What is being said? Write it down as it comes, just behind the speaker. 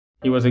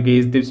It was a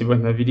guys, Dave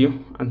about my video,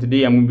 and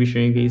today I'm going to be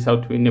showing you guys how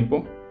to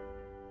enable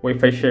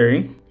Wi-Fi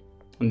sharing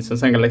on the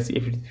Samsung Galaxy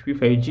A53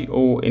 5G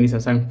or any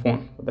Samsung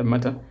phone for that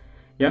matter.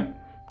 Yeah.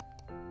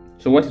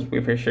 So what is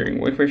Wi-Fi sharing?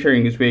 Wi-Fi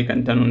sharing is where you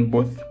can turn on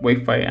both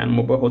Wi-Fi and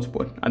mobile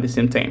hotspot at the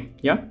same time.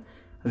 Yeah.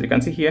 As you can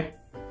see here,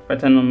 if I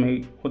turn on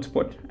my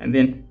hotspot and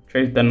then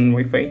try to turn on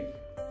Wi-Fi,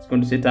 it's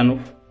going to say turn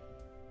off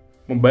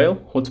mobile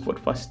hotspot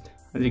first.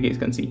 As you guys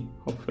can see,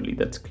 hopefully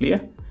that's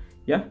clear.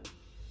 Yeah.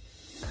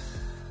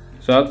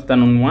 So I have to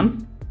turn on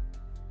one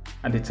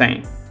at a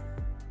time.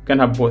 You can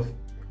have both.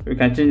 You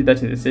can change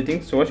that in the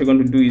settings. So what you're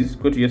going to do is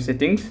go to your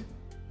settings,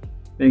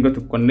 then go to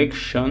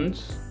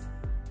connections,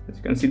 as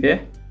you can see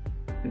there,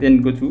 and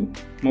then go to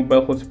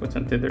mobile hotspot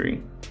and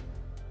tethering.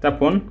 Tap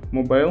on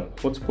mobile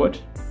hotspot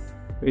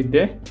right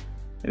there,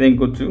 and then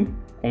go to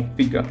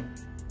configure.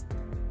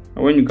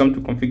 And when you come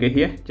to configure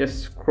here,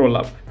 just scroll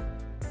up,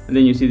 and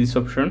then you see this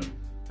option,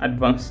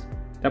 advanced.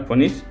 Tap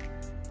on it,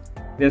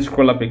 then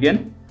scroll up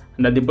again,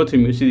 and at the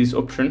bottom you see this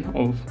option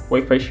of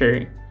Wi-Fi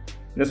sharing.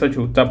 That's what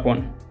you tap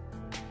on.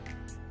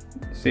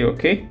 Say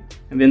okay,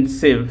 and then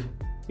save.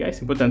 Yeah, it's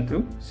important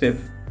to save.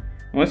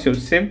 Once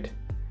you've saved,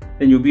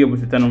 then you'll be able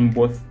to turn on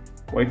both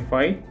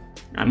Wi-Fi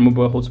and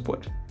mobile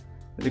hotspot.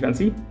 As you can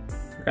see,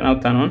 I can now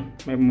turn on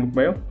my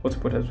mobile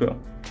hotspot as well,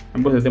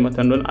 and both of them are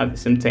turned on at the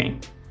same time.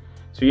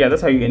 So yeah,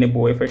 that's how you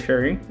enable Wi-Fi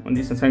sharing on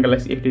the Samsung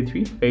Galaxy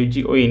A53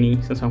 5G or any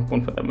Samsung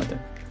phone for that matter.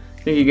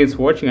 Thank you guys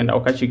for watching, and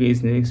I'll catch you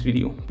guys in the next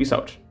video. Peace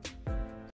out.